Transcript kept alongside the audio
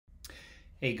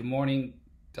Hey, good morning.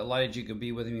 Delighted you could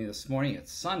be with me this morning.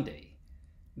 It's Sunday,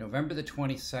 November the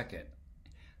 22nd.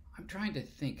 I'm trying to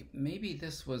think, maybe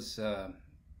this was the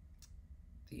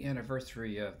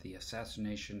anniversary of the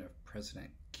assassination of President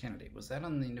Kennedy. Was that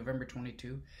on the November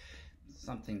 22?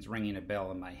 Something's ringing a bell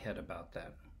in my head about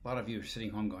that. A lot of you are sitting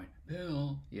home going,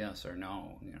 Bill, yes or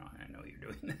no. I know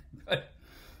you're doing that. But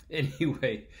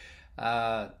anyway,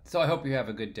 so I hope you have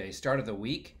a good day. Start of the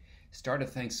week, start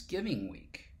of Thanksgiving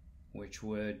week, which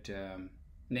would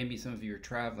maybe some of you are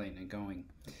traveling and going,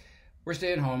 we're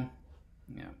staying home.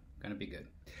 Yeah, gonna be good.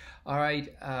 All right,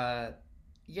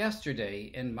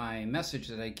 yesterday in my message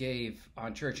that I gave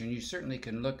on church, and you certainly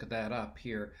can look that up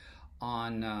here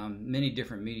on many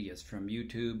different medias, from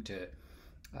YouTube to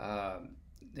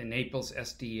the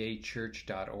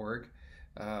NaplesSDAchurch.org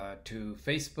to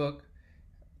Facebook.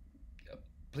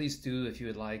 Please do if you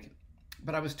would like.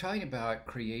 But I was talking about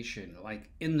creation, like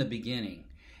in the beginning.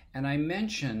 And I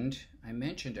mentioned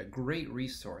a great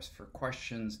resource for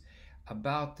questions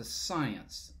about the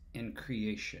science in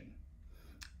creation.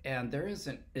 And it's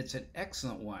an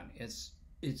excellent one. It's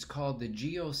called the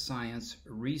Geoscience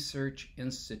Research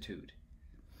Institute.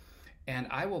 And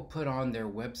I will put on their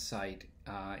website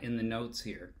in the notes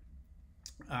here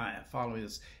following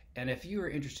this. And if you are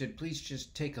interested, please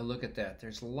just take a look at that.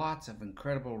 There's lots of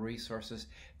incredible resources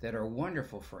that are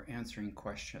wonderful for answering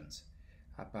questions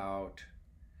about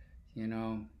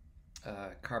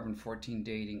carbon-14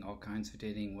 dating, all kinds of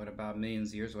dating. What about millions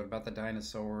of years? What about the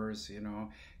dinosaurs?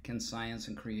 Can science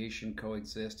and creation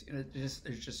coexist? There's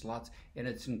just lots, and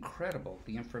it's incredible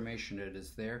the information that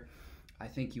is there. I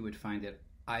think you would find it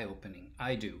eye-opening.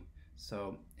 I do.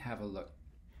 So have a look.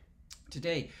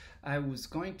 Today, I was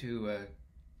going to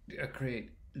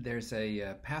there's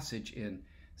a passage in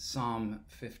Psalm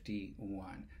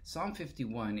 51. Psalm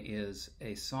 51 is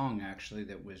a song, actually,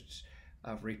 that was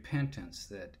of repentance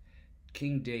that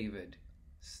King David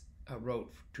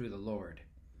wrote to the Lord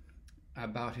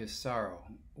about his sorrow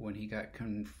when he got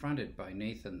confronted by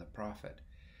Nathan the prophet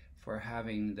for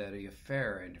having that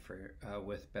affair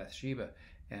with Bathsheba,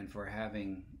 and for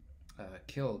having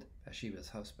killed Bathsheba's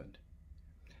husband.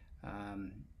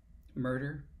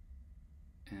 Murder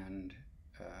and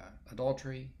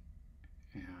adultery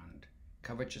and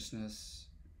covetousness.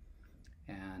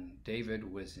 And David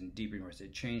was in deep remorse.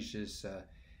 It changed his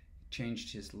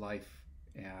life,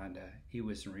 and he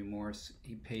was in remorse.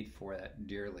 He paid for that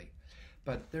dearly.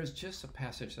 But there's just a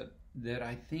passage that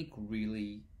I think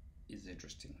really is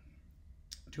interesting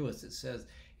to us. It says,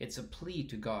 it's a plea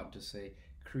to God to say,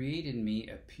 create in me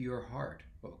a pure heart,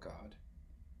 O God,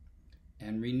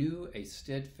 and renew a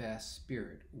steadfast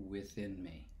spirit within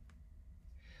me.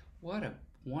 What a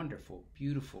wonderful,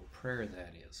 beautiful prayer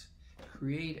that is.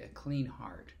 Create a clean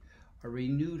heart, a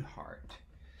renewed heart,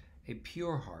 a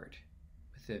pure heart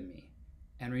within me,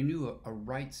 and renew a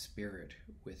right spirit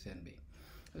within me.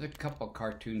 There's a couple of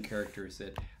cartoon characters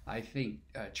that I think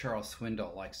Charles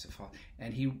Swindoll likes to follow.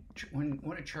 And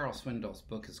one of Charles Swindoll's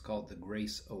book is called The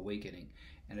Grace Awakening.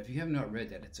 And if you have not read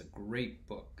that, it's a great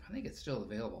book. I think it's still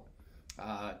available.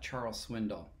 Charles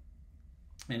Swindoll.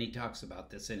 And he talks about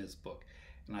this in his book.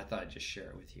 And I thought I'd just share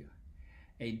it with you.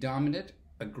 A dominant,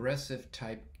 aggressive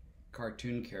type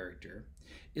cartoon character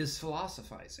is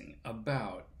philosophizing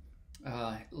about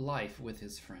life with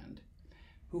his friend,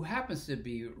 who happens to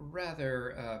be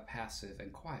rather passive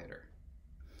and quieter.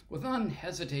 With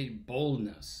unhesitating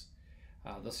boldness,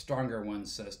 the stronger one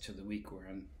says to the weak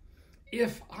one,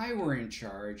 if I were in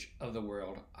charge of the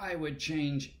world, I would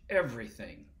change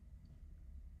everything.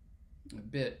 A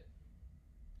bit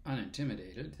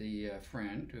unintimidated, the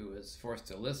friend, who is forced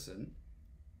to listen,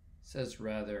 says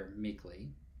rather meekly,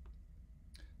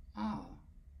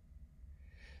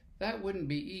 that wouldn't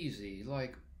be easy.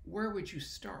 Like, where would you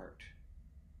start?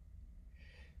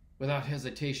 Without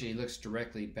hesitation, he looks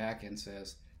directly back and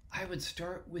says, I would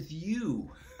start with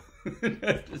you.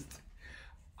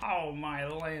 Oh, my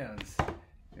lands.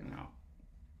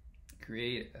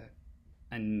 Create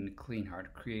a clean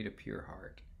heart, create a pure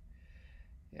heart.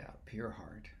 Yeah, pure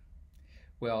heart.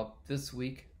 Well, this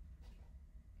week,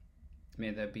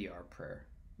 may that be our prayer,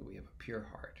 that we have a pure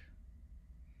heart,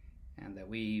 and that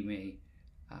we may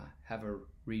have a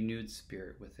renewed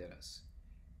spirit within us.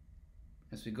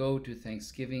 As we go to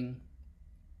Thanksgiving,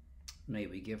 may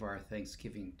we give our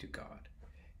thanksgiving to God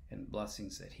and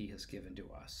blessings that He has given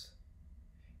to us,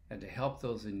 and to help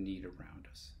those in need around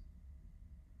us.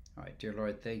 All right, dear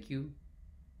Lord, thank you.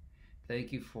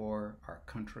 Thank you for our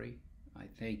country. I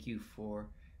thank you for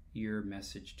your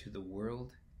message to the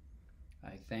world.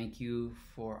 I thank you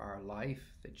for our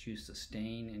life that you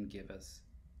sustain and give us.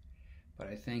 But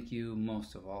I thank you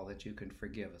most of all that you can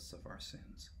forgive us of our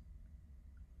sins.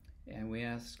 And we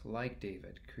ask, like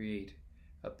David, create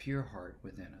a pure heart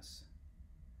within us.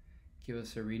 Give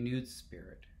us a renewed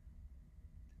spirit,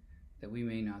 that we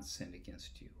may not sin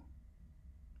against you.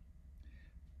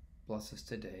 Bless us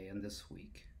today and this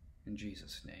week. In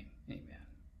Jesus' name, amen.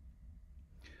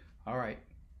 All right,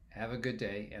 have a good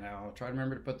day, and I'll try to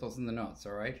remember to put those in the notes,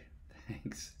 all right?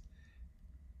 Thanks.